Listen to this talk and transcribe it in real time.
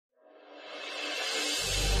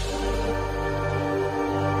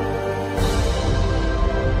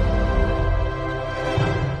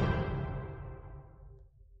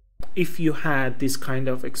if you had this kind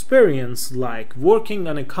of experience, like working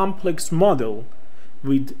on a complex model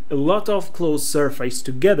with a lot of closed surface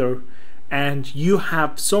together, and you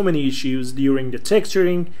have so many issues during the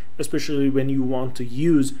texturing, especially when you want to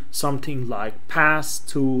use something like pass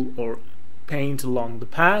tool or paint along the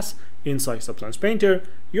pass inside Substance Painter,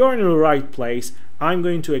 you're in the right place. I'm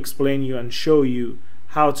going to explain you and show you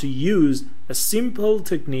how to use a simple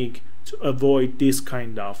technique to avoid this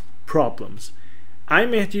kind of problems.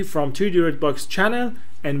 I'm Mehdi from 3D Redbox channel,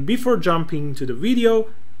 and before jumping to the video,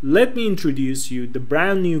 let me introduce you the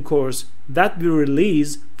brand new course that we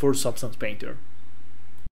release for Substance Painter.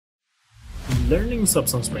 Learning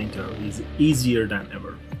Substance Painter is easier than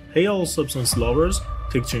ever. Hey all Substance lovers,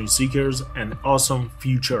 texture seekers, and awesome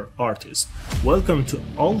future artists. Welcome to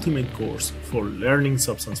ultimate course for learning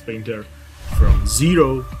Substance Painter from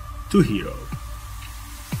zero to hero.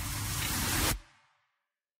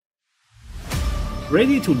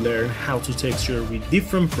 Ready to learn how to texture with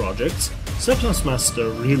different projects? Substance Master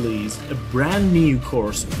released a brand new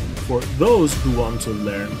course for those who want to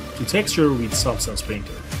learn to texture with Substance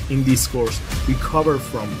Painter. In this course, we cover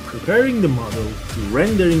from preparing the model to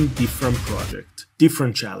rendering different projects,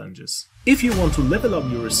 different challenges. If you want to level up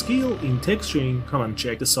your skill in texturing, come and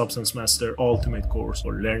check the Substance Master Ultimate course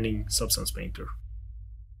for learning Substance Painter.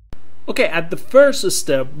 Okay, at the first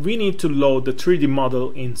step, we need to load the 3D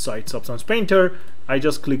model inside Substance Painter. I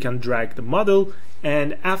just click and drag the model,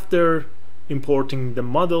 and after importing the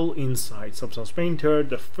model inside Substance Painter,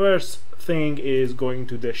 the first thing is going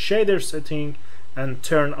to the shader setting and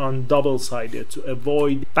turn on double-sided to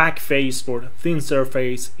avoid backface or thin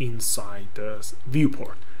surface inside the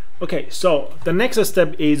viewport. Okay, so the next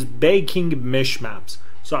step is baking mesh maps.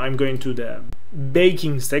 So I'm going to the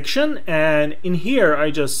baking section, and in here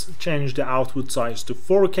I just change the output size to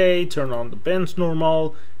 4K, turn on the bend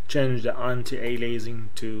normal, change the anti-aliasing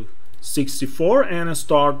to 64, and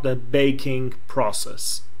start the baking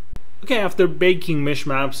process. Okay, after baking mesh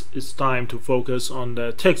maps, it's time to focus on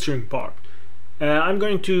the texturing part. I'm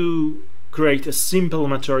going to create a simple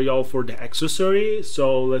material for the accessory.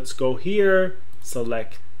 So let's go here,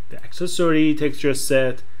 select the accessory texture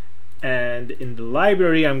set, and in the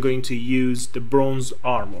library I'm going to use the bronze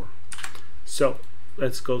armor. So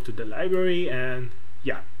let's go to the library, and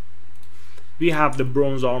yeah, we have the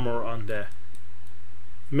bronze armor on the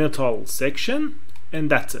metal section, and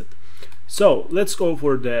that's it. So let's go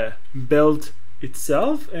for the belt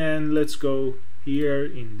itself, and let's go here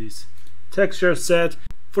in this texture set.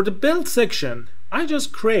 For the belt section, I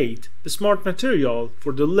just create a smart material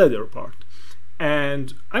for the leather part,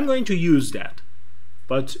 and I'm going to use that,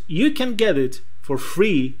 but you can get it for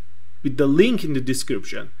free with the link in the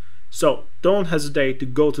description. So don't hesitate to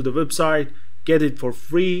go to the website, get it for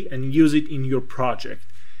free, and use it in your project.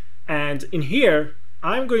 And in here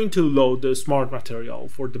I'm going to load the smart material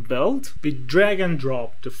for the belt. We drag and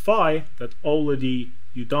drop the file that already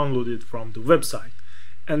you downloaded from the website,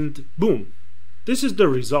 and boom, this is the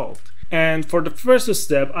result. And for the first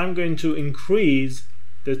step, I'm going to increase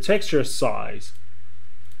the texture size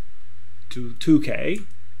to 2K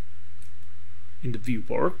in the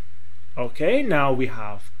viewport. Okay, now we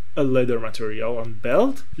have a leather material on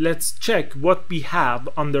belt. Let's check what we have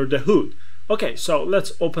under the hood. Okay, so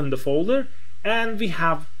let's open the folder, and we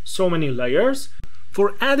have so many layers.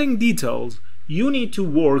 For adding details, you need to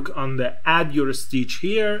work on the add your stitch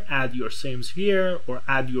here, add your seams here, or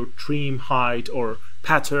add your trim height or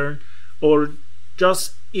pattern, or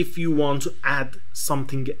just if you want to add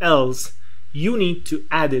something else, you need to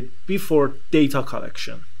add it before data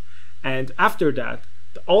collection. And after that,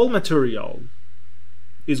 the all material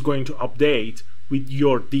is going to update with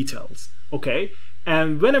your details. Okay,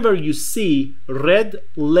 and whenever you see red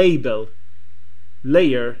label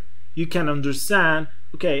layer, you can understand,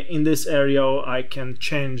 okay, in this area I can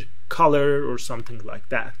change color or something like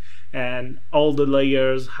that. And all the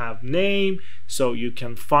layers have name, so you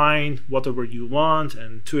can find whatever you want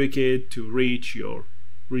and tweak it to reach your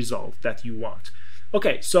result that you want.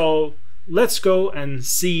 Okay, so let's go and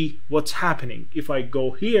see what's happening. If I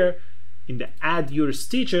go here in the add your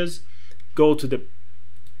stitches, go to the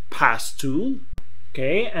pass tool,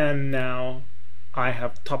 okay, and now I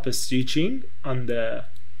have top stitching on the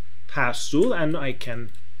pass tool, and I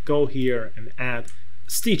can go here and add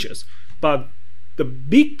stitches. But the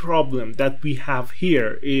big problem that we have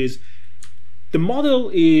here is the model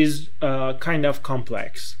is kind of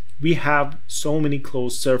complex. We have so many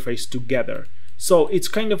closed surfaces together, so it's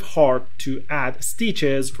kind of hard to add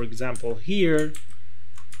stitches, for example here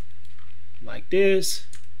like this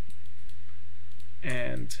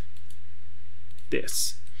and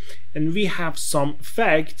this, and we have some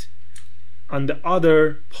effect on the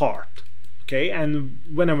other part. Okay, and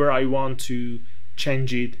whenever I want to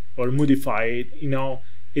change it or modify it,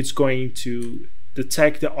 it's going to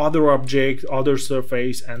detect the other object, other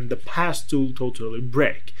surface, and the pass tool totally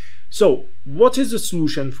break. So what is the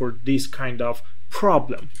solution for this kind of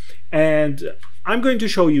problem? And I'm going to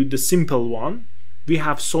show you the simple one. We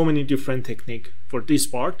have so many different techniques for this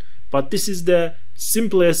part, but this is the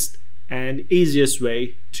simplest and easiest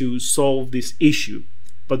way to solve this issue.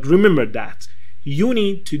 But remember that you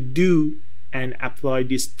need to do and apply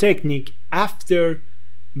this technique after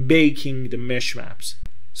baking the mesh maps.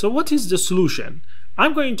 So what is the solution?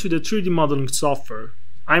 I'm going to the 3D modeling software.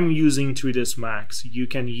 I'm using TUS Max. You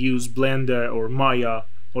can use Blender or Maya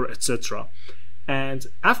or etc. And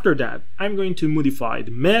after that, I'm going to modify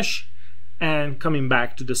the mesh and coming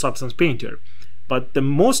back to the Substance Painter. But the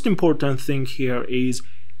most important thing here is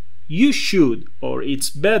you should, or it's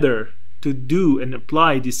better to do and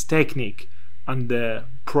apply this technique on the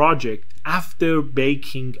project after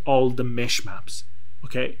baking all the mesh maps.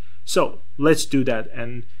 Okay, so let's do that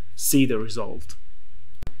and see the result.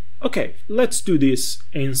 Okay, let's do this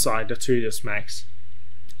inside the TUS Max.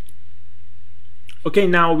 Okay,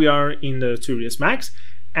 now we are in the TUS Max,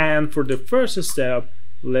 and for the first step,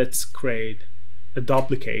 let's create a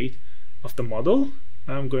duplicate of the model.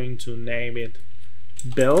 I'm going to name it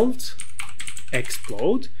Build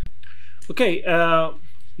Explode. Okay,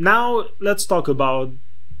 now let's talk about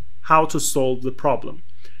how to solve the problem.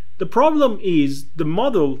 The problem is the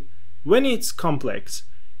model, when it's complex,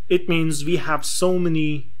 it means we have so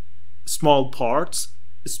many small parts,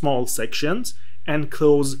 small sections, and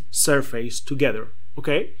close surface together.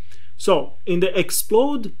 Okay, so in the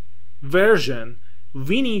Explode version,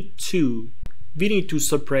 we need to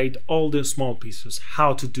separate all the small pieces.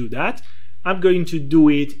 How to do that? I'm going to do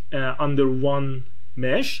it under one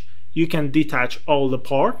mesh. You can detach all the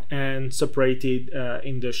part and separate it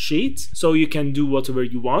in the sheets, so you can do whatever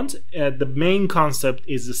you want. The main concept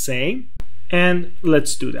is the same, and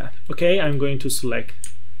let's do that. Okay, I'm going to select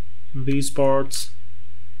these parts.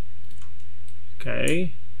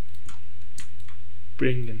 Okay,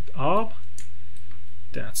 bring it up.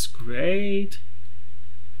 That's great.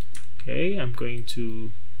 Okay, I'm going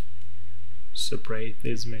to separate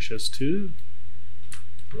these meshes too,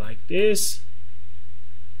 like this.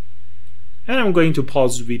 And I'm going to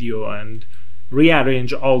pause the video and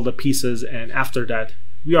rearrange all the pieces, and after that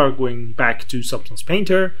we are going back to Substance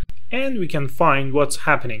Painter and we can find what's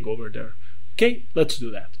happening over there. Okay, let's do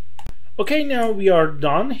that. Okay, now we are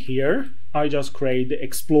done here. I just create the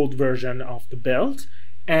Explode version of the belt,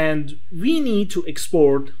 and we need to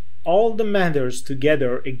export all the matters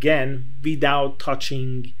together again without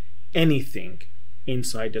touching anything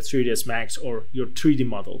inside the TUS Max or your 3D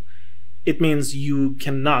model. It means you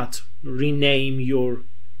cannot rename your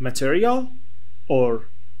material or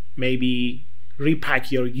maybe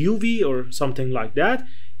repack your UV or something like that.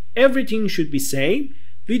 Everything should be same.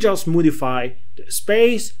 We just modify the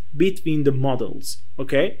space between the models.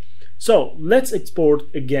 Okay, so let's export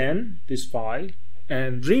again this file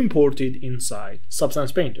and re-import it inside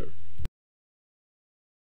Substance Painter.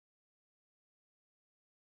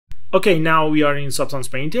 Okay, now we are in Substance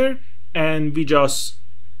Painter and we just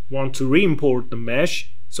want to re-import the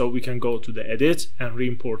mesh, so we can go to the edit and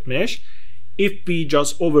re-import mesh. If we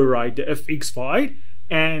just override the FX file,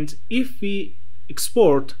 and if we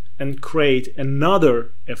export and create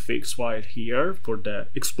another FX file here for the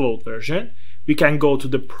Explode version, we can go to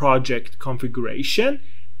the project configuration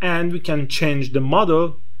and we can change the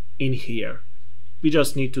model in here. We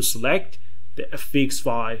just need to select the FX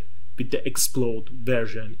file with the Explode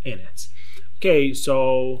version in it. Okay,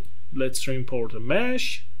 so let's re-import the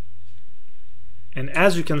mesh. And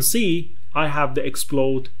as you can see, I have the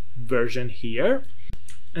Explode version here.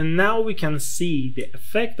 And now we can see the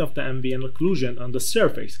effect of the ambient occlusion on the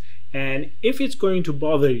surface. And if it's going to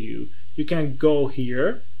bother you, you can go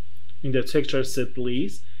here in the texture set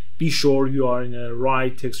list. Be sure you are in the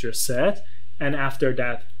right texture set. And after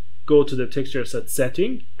that, go to the texture set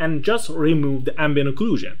setting and just remove the ambient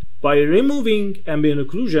occlusion. By removing ambient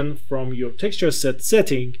occlusion from your texture set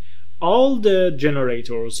setting, all the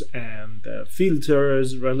generators and the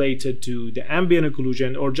filters related to the ambient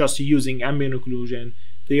occlusion or just using ambient occlusion,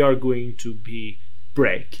 they are going to be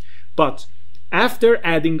break. But after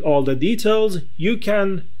adding all the details, you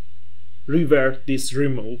can revert this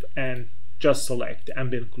remove and just select the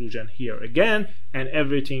ambient occlusion here again, and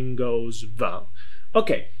everything goes well.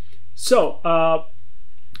 Okay, so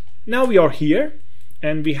now we are here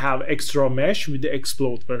and we have extra mesh with the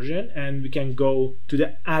Explode version, and we can go to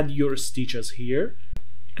the add your stitches here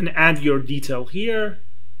and add your detail here,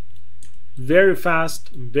 very fast,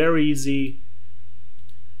 very easy,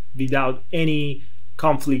 without any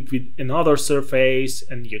conflict with another surface,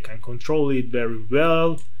 and you can control it very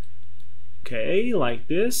well. Okay, like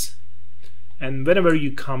this. And whenever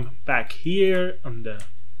you come back here on the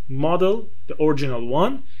model, the original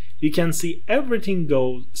one, you can see everything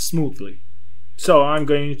goes smoothly. So I'm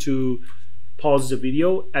going to pause the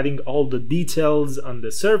video, adding all the details on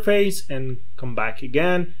the surface, and come back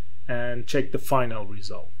again and check the final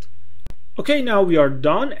result. Okay, now we are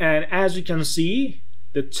done, and as you can see,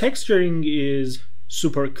 the texturing is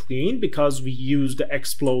super clean because we use the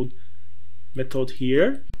explode method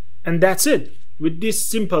here. And that's it. With this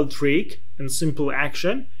simple trick and simple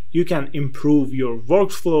action, you can improve your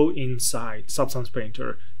workflow inside Substance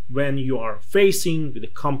Painter when you are facing with a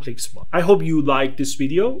complex model. I hope you liked this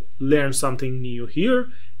video, learned something new here,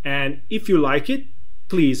 and if you like it,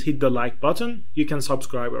 please hit the like button. You can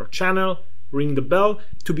subscribe our channel, ring the bell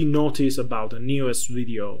to be noticed about the newest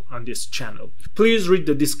video on this channel. Please read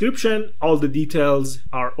the description, all the details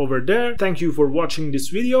are over there. Thank you for watching this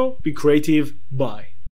video. Be creative. Bye.